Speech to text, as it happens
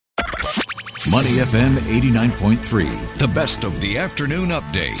Money FM 89.3, the best of the afternoon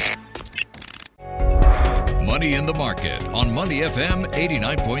update. Money in the Market on Money FM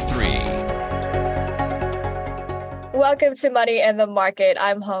 89.3. Welcome to Money in the Market.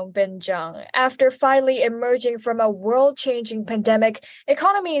 I'm Hong Bin Jung. After finally emerging from a world-changing pandemic,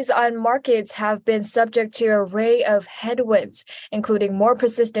 economies and markets have been subject to an array of headwinds, including more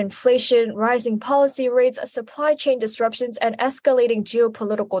persistent inflation, rising policy rates, supply chain disruptions, and escalating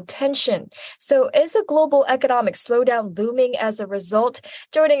geopolitical tension. So is a global economic slowdown looming as a result?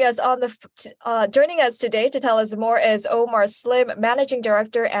 Joining us today to tell us more is Omar Slim, Managing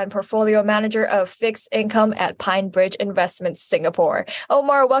Director and Portfolio Manager of Fixed Income at PineBridge Investments Singapore.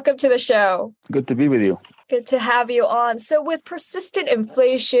 Omar, welcome to the show. Good to be with you. Good to have you on. So with persistent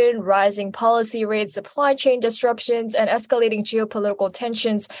inflation, rising policy rates, supply chain disruptions, and escalating geopolitical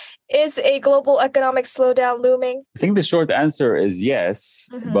tensions, is a global economic slowdown looming? I think the short answer is yes,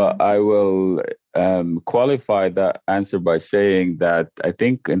 but I will qualify that answer by saying that I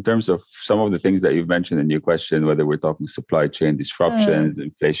think in terms of some of the things that you've mentioned in your question, whether we're talking supply chain disruptions,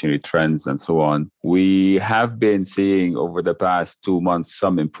 inflationary trends, and so on, we have been seeing over the past 2 months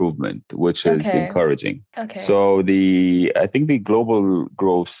some improvement, which is encouraging. So I think the global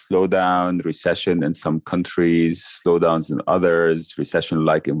growth slowdown, recession in some countries, slowdowns in others,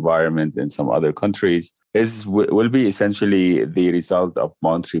 recession-like environment in some other countries will be essentially the result of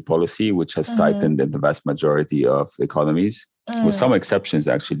monetary policy, which has tightened in the vast majority of economies, with some exceptions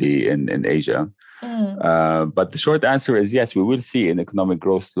actually in Asia. But the short answer is yes, we will see an economic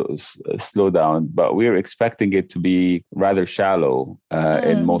growth slowdown, but we're expecting it to be rather shallow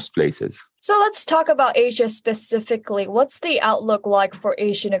in most places. So let's talk about Asia specifically. What's the outlook like for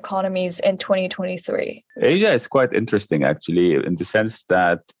Asian economies in 2023? Asia is quite interesting, actually, in the sense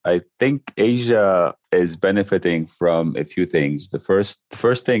that I think Asia is benefiting from a few things. The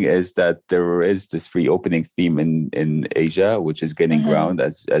first thing is that there is this reopening theme in Asia, which is gaining ground.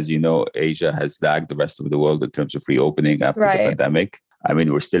 As you know, Asia has lagged the rest of the world in terms of reopening after the pandemic. I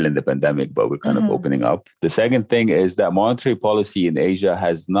mean, we're still in the pandemic, but we're kind of opening up. The second thing is that monetary policy in Asia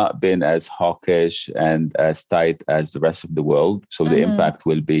has not been as hawkish and as tight as the rest of the world. So the impact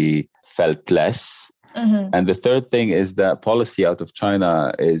will be felt less. And the third thing is that policy out of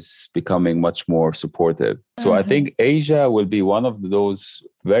China is becoming much more supportive. So I think Asia will be one of those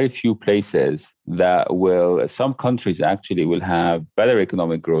very few places that some countries actually will have better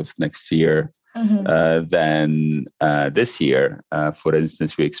economic growth next year than this year. For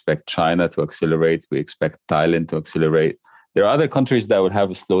instance, we expect China to accelerate. We expect Thailand to accelerate. There are other countries that would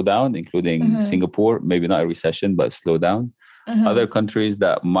have a slowdown, including Singapore, maybe not a recession, but a slowdown. Other countries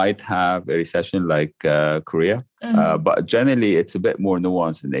that might have a recession like Korea. But generally, it's a bit more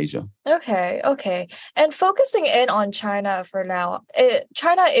nuanced in Asia. Okay. And focusing in on China for now,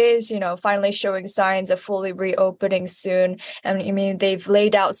 China is, finally showing signs of fully reopening soon. And I mean, they've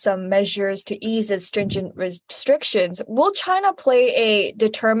laid out some measures to ease its stringent restrictions. Will China play a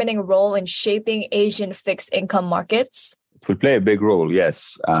determining role in shaping Asian fixed income markets? It will play a big role,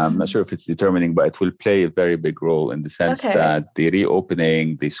 yes. I'm not sure if it's determining, but it will play a very big role in the sense that the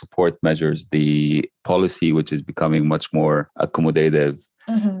reopening, the support measures, the policy, which is becoming much more accommodative,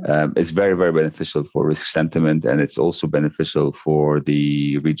 is very, very beneficial for risk sentiment. And it's also beneficial for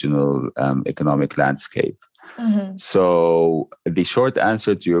the regional economic landscape. So the short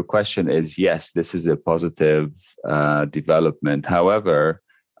answer to your question is yes, this is a positive development. However,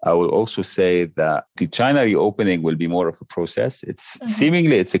 I will also say that the China reopening will be more of a process. It's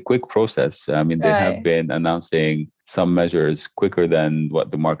seemingly it's a quick process. I mean, they have been announcing some measures quicker than what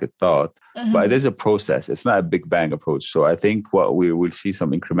the market thought, but it is a process. It's not a big bang approach. So I think what we will see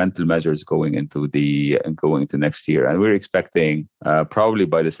some incremental measures going into next year, and we're expecting probably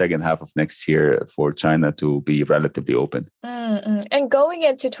by the second half of next year for China to be relatively open. And going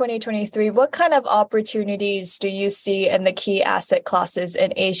into 2023, what kind of opportunities do you see in the key asset classes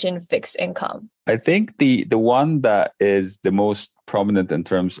in Asian fixed income? I think the one that is the most prominent in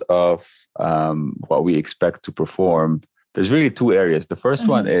terms of what we expect to perform, there's really two areas. The first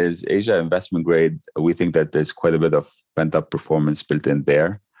one is Asia investment grade. We think that there's quite a bit of pent-up performance built in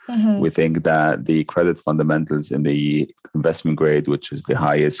there. We think that the credit fundamentals in the investment grade, which is the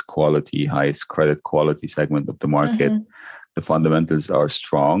highest credit quality segment of the market, the fundamentals are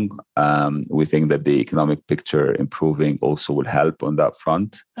strong. We think that the economic picture improving also will help on that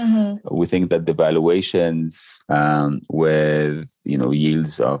front. We think that the valuations with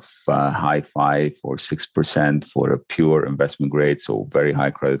yields of high 5 or 6% for a pure investment grade, so very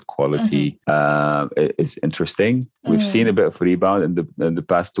high credit quality, is interesting. We've seen a bit of rebound in the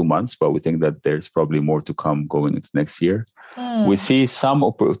past 2 months, but we think that there's probably more to come going into next year. We see some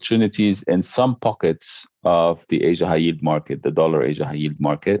opportunities in some pockets of the Asia high yield market, the dollar Asia high yield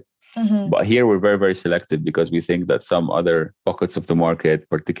market. But here we're very, very selective because we think that some other pockets of the market,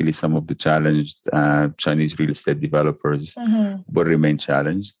 particularly some of the challenged Chinese real estate developers, will remain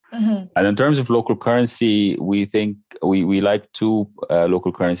challenged. And in terms of local currency, we think we like two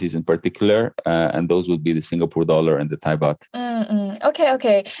local currencies in particular, and those would be the Singapore dollar and the Thai baht.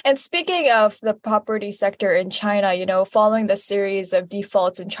 Okay. And speaking of the property sector in China, following the series of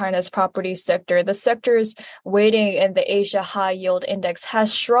defaults in China's property sector, the sector's weighting in the Asia High Yield Index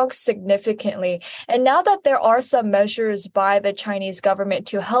has shrunk significantly. And now that there are some measures by the Chinese government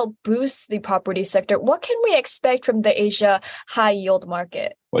to help boost the property sector, what can we expect from the Asia High Yield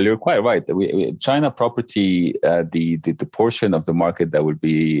market? Well, you're quite right. China property, the portion of the market that would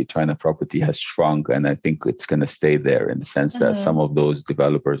be China property has shrunk, and I think it's going to stay there in the sense that some of those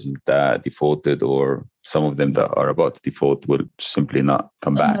developers that defaulted or some of them that are about to default will simply not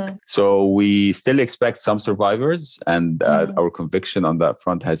come back. So we still expect some survivors, and our conviction on that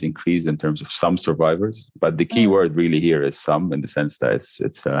front has increased in terms of some survivors. But the key word really here is some, in the sense that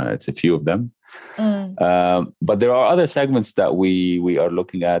it's a few of them. But there are other segments that we are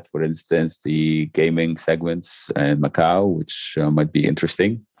looking at, for instance, the gaming segments in Macau, which might be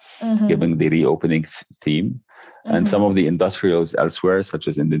interesting, given the reopening theme, and some of the industrials elsewhere, such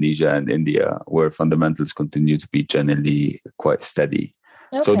as Indonesia and India, where fundamentals continue to be generally quite steady.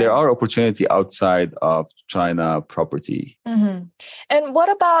 Okay. So there are opportunities outside of China property. And what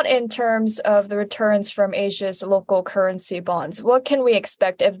about in terms of the returns from Asia's local currency bonds? What can we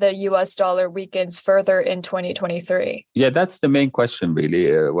expect if the US dollar weakens further in 2023? Yeah, that's the main question,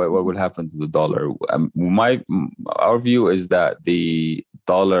 really. What will happen to the dollar? Our view is that the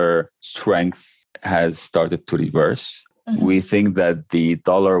dollar strength has started to reverse. We think that the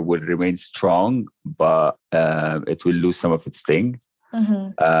dollar will remain strong, but it will lose some of its sting.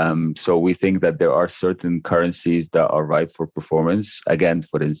 So we think that there are certain currencies that are ripe for performance. Again,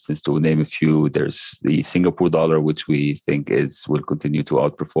 for instance, to name a few, there's the Singapore dollar, which we think will continue to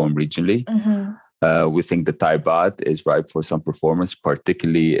outperform regionally. We think the Thai baht is ripe for some performance,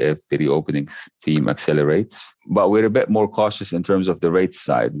 particularly if the reopening theme accelerates. But we're a bit more cautious in terms of the rates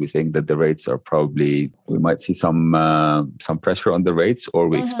side. We think that the rates are we might see some pressure on the rates, or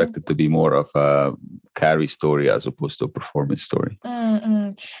we expect it to be more of a carry story as opposed to a performance story.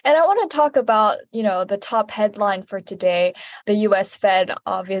 And I want to talk about, the top headline for today. The US Fed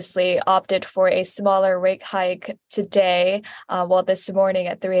obviously opted for a smaller rate hike today, this morning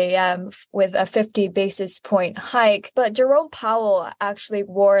at 3 a.m. with a 50 basis point hike. But Jerome Powell actually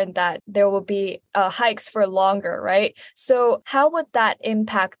warned that there will be hikes for longer, right? So how would that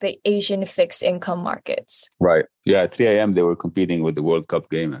impact the Asian fixed income markets? Right. Yeah, at 3 a.m. they were competing with the World Cup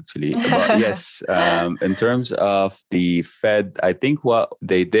game, actually. But yes, in terms of the Fed, I think what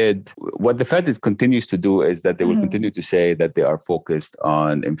the Fed continues to do is that they will continue to say that they are focused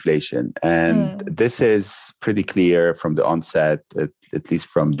on inflation. And this is pretty clear from the onset, at least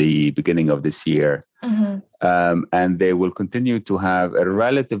from the beginning of this year. And they will continue to have a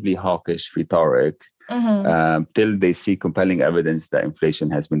relatively hawkish rhetoric till they see compelling evidence that inflation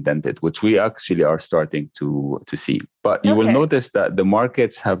has been dented, which we actually are starting to see. But you will notice that the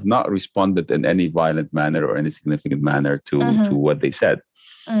markets have not responded in any violent manner or any significant manner to what they said.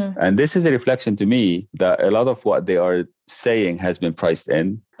 And this is a reflection to me that a lot of what they are saying has been priced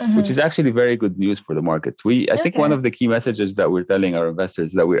in, which is actually very good news for the market. I think one of the key messages that we're telling our investors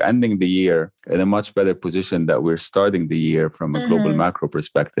is that we're ending the year in a much better position that we're starting the year from a global macro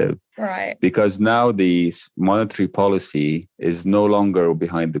perspective. Right. Because now the monetary policy is no longer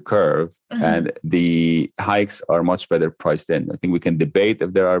behind the curve and the hikes are much better priced in. I think we can debate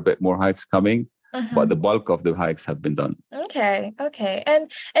if there are a bit more hikes coming, but the bulk of the hikes have been done. Okay.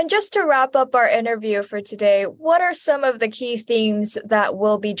 And just to wrap up our interview for today, what are some of the key themes that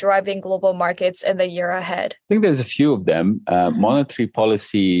will be driving global markets in the year ahead? I think there's a few of them. Monetary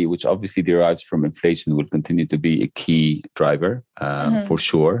policy, which obviously derives from inflation, will continue to be a key driver for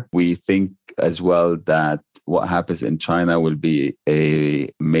sure. We think as well that what happens in China will be a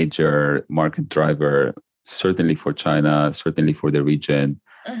major market driver, certainly for China, certainly for the region,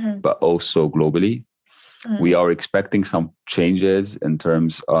 but also globally. We are expecting some changes in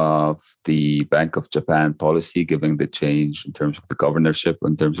terms of the Bank of Japan policy, given the change in terms of the governorship,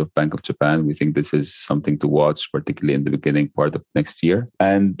 in terms of Bank of Japan. We think this is something to watch, particularly in the beginning part of next year.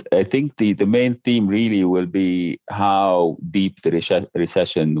 And I think the main theme really will be how deep the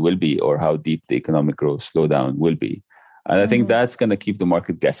recession will be, or how deep the economic growth slowdown will be. And I think that's going to keep the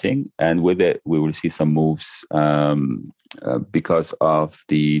market guessing. And with it, we will see some moves because of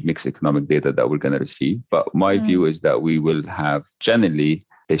the mixed economic data that we're going to receive. But my view is that we will have generally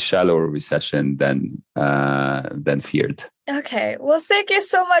a shallower recession than feared. Okay. Well, thank you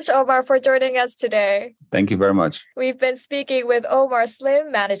so much, Omar, for joining us today. Thank you very much. We've been speaking with Omar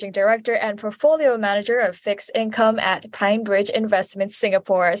Slim, Managing Director and Portfolio Manager of Fixed Income at PineBridge Investments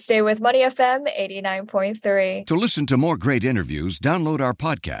Singapore. Stay with Money FM 89.3. To listen to more great interviews, download our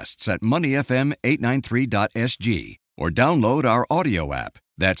podcasts at moneyfm893.sg or download our audio app.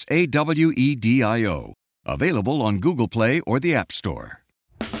 That's AWEDIO. Available on Google Play or the App Store.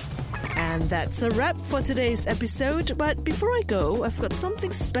 And that's a wrap for today's episode. But before I go, I've got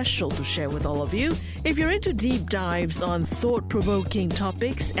something special to share with all of you. If you're into deep dives on thought-provoking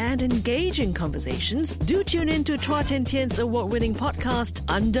topics and engaging conversations, do tune in to Chua Tian Tian's award-winning podcast,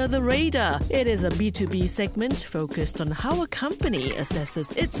 Under the Radar. It is a B2B segment focused on how a company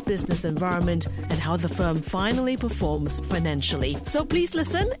assesses its business environment and how the firm finally performs financially. So please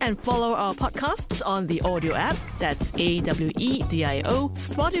listen and follow our podcasts on the audio app. That's AWEDIO,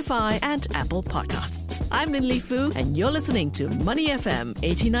 Spotify, and Apple Podcasts. I'm Lin Li Fu, and you're listening to Money FM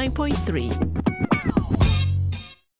 89.3.